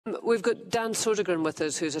We've got Dan Sodergren with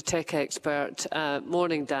us, who's a tech expert.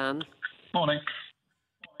 Morning, Dan. Morning.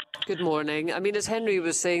 Good morning. I mean, as Henry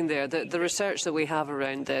was saying there, the research that we have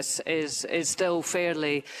around this is still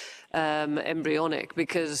fairly embryonic,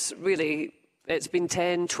 because really it's been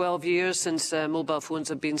 10, 12 years since mobile phones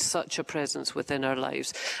have been such a presence within our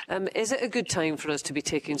lives. Is it a good time for us to be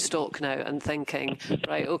taking stock now and thinking,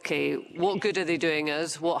 right, OK, what good are they doing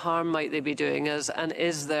us? What harm might they be doing us? And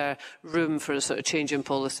is there room for a sort of change in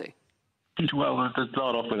policy? Well, to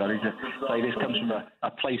start off with, I need to say this comes from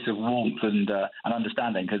a place of warmth and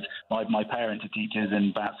understanding, because my parents are teachers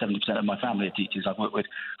and about 70% of my family are teachers. I've worked with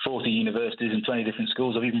 40 universities and 20 different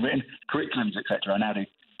schools. I've even written curriculums, etc. I now do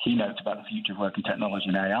keynotes about the future of work and technology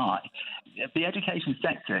and AI. The education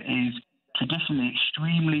sector is traditionally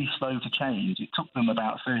extremely slow to change. It took them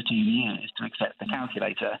about 13 years to accept the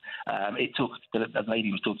calculator. It took, the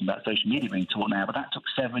lady was talking about social media being taught now, but that took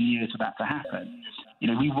 7 years for that to happen. You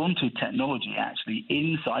know, we wanted technology actually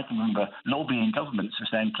inside. Remember, lobbying governments for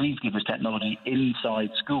saying, please give us technology inside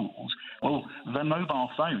schools. Well, the mobile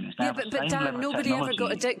phone is now the same Dan, level of nobody ever technology.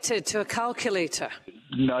 got addicted to a calculator.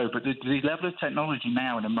 No, but the level of technology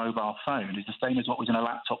now in a mobile phone is the same as what was in a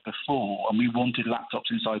laptop before, and we wanted laptops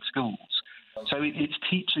inside schools. So it's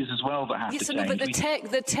teachers as well that have to change. But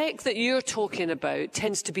the tech that you're talking about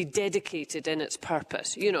tends to be dedicated in its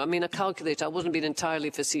purpose. You know, I mean, a calculator, I wasn't being entirely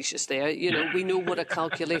facetious there. You know, we know what a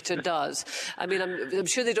calculator does. I mean, I'm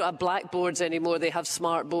sure they don't have blackboards anymore. They have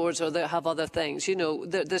smart boards, or they have other things. You know,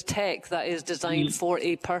 there's tech that is designed for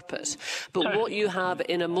a purpose. But what you have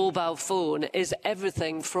in a mobile phone is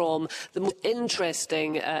everything from the most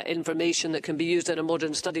interesting information that can be used in a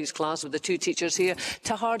modern studies class with the two teachers here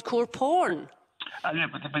to hardcore porn. Yeah,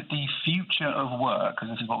 but the future of work, because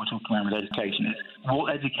this is what we're talking about with education, is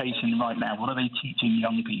what education right now, what are they teaching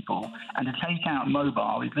young people? And to take out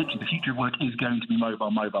mobile, is literally the future of work is going to be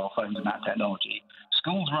mobile phones and that technology.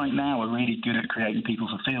 Schools right now are really good at creating people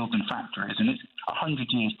for fields and factories, and it's 100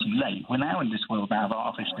 years too late. We're now in this world now of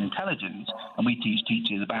artificial intelligence, and we teach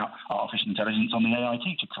teachers about artificial intelligence on the AI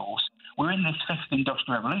teacher course. We're in this fifth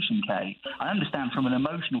industrial revolution, Kaye. I understand from an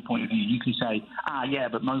emotional point of view, you can say, yeah,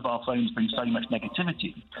 but mobile phones bring so much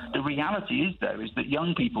negativity. The reality is, though, is that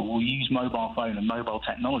young people will use mobile phone and mobile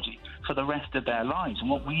technology for the rest of their lives. And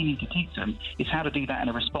what we need to teach them is how to do that in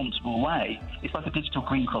a responsible way. It's like a digital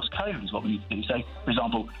Green Cross code is what we need to do. So, for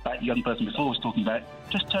example, that young person before was talking about,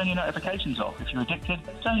 just turn your notifications off. If you're addicted,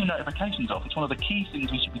 turn your notifications off. It's one of the key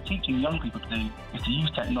things we should be teaching young people to do, is to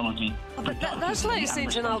use technology. But that's like saying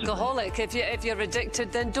to an alcoholic, if you're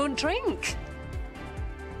addicted, then don't drink.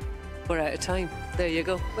 We're out of time. There you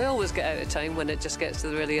go. We always get out of time when it just gets to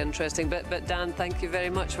the really interesting bit. But Dan, thank you very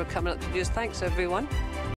much for coming up to news. Thanks, everyone.